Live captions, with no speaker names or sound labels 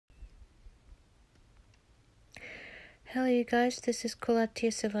Hello you guys, this is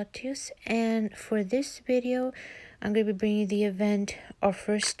Colatius, and for this video I'm going to be bringing the event, our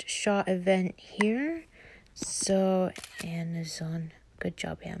first Shaw event here. So Amazon, good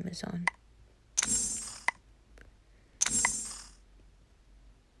job Amazon.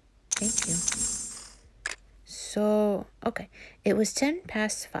 Thank you. So, okay, it was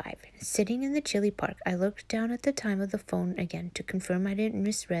 5:10. Sitting in the chilly park, I looked down at the time of the phone again to confirm I didn't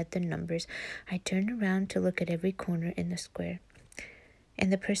misread the numbers. I turned around to look at every corner in the square, and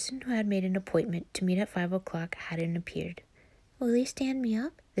the person who had made an appointment to meet at 5 o'clock hadn't appeared. Will they stand me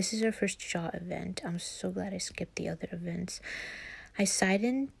up? This is our first Shaw event. I'm so glad I skipped the other events. I sighed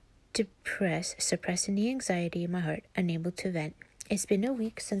in suppressing the anxiety in my heart, unable to vent. It's been a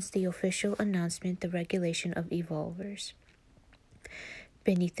week since the official announcement, the regulation of evolvers.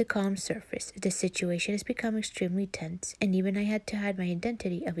 Beneath the calm surface, the situation has become extremely tense, and even I had to hide my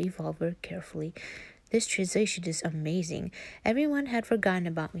identity of evolver carefully. This translation is amazing. Everyone had forgotten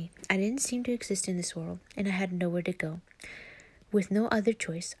about me. I didn't seem to exist in this world, and I had nowhere to go. With no other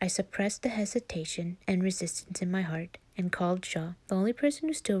choice, I suppressed the hesitation and resistance in my heart and called Shaw, the only person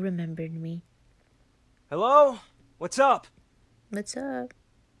who still remembered me. Hello? What's up? What's up?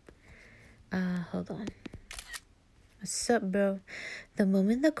 Hold on. What's up, bro? The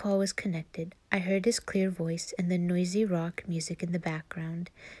moment the call was connected, I heard his clear voice and the noisy rock music in the background.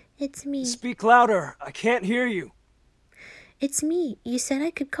 It's me. Speak louder. I can't hear you. It's me. You said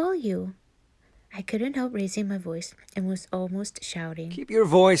I could call you. I couldn't help raising my voice and was almost shouting. Keep your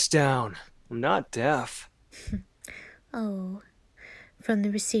voice down. I'm not deaf. Oh. From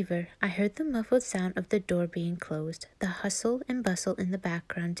the receiver, I heard the muffled sound of the door being closed. The hustle and bustle in the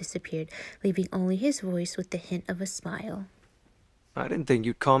background disappeared, leaving only his voice with the hint of a smile. I didn't think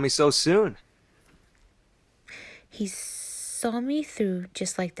you'd call me so soon. He saw me through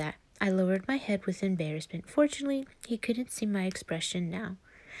just like that. I lowered my head with embarrassment. Fortunately, he couldn't see my expression now.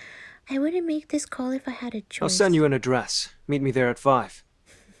 I wouldn't make this call if I had a choice. I'll send you an address. Meet me there at 5.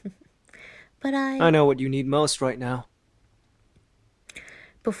 But I know what you need most right now.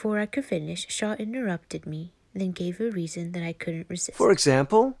 Before I could finish, Shaw interrupted me, then gave a reason that I couldn't resist. For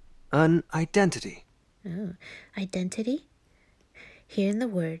example, an identity. Oh, identity? Hearing the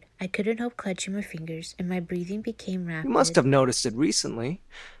word, I couldn't help clutching my fingers, and my breathing became rapid. You must have noticed it recently.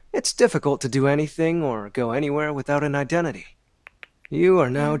 It's difficult to do anything or go anywhere without an identity. You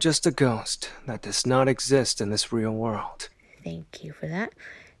are now just a ghost that does not exist in this real world. Thank you for that.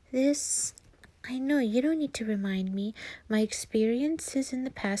 I know, you don't need to remind me. My experiences in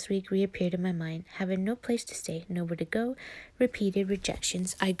the past week reappeared in my mind, having no place to stay, nowhere to go, repeated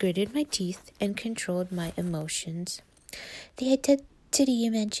rejections. I gritted my teeth and controlled my emotions. The identity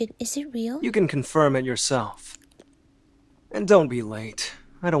you mentioned, is it real? You can confirm it yourself. And don't be late.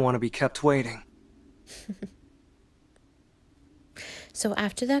 I don't want to be kept waiting. So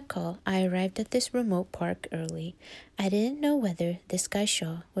after that call, I arrived at this remote park early. I didn't know whether this guy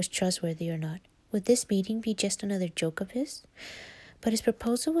Shaw was trustworthy or not. Would this meeting be just another joke of his? But his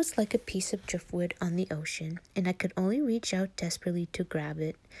proposal was like a piece of driftwood on the ocean, and I could only reach out desperately to grab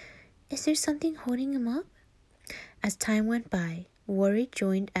it. Is there something holding him up? As time went by, worry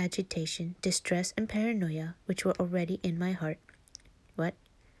joined agitation, distress, and paranoia, which were already in my heart. What?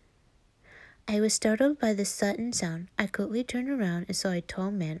 I was startled by the sudden sound. I quickly turned around and saw a tall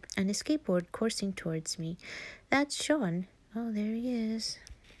man on a skateboard coursing towards me. That's Sean. Oh, there he is.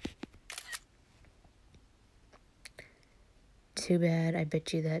 Too bad. I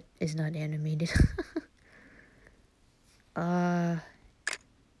bet you that is not animated. Oh.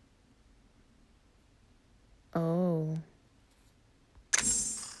 Hold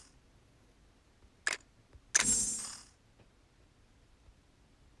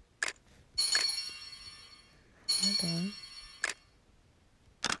on.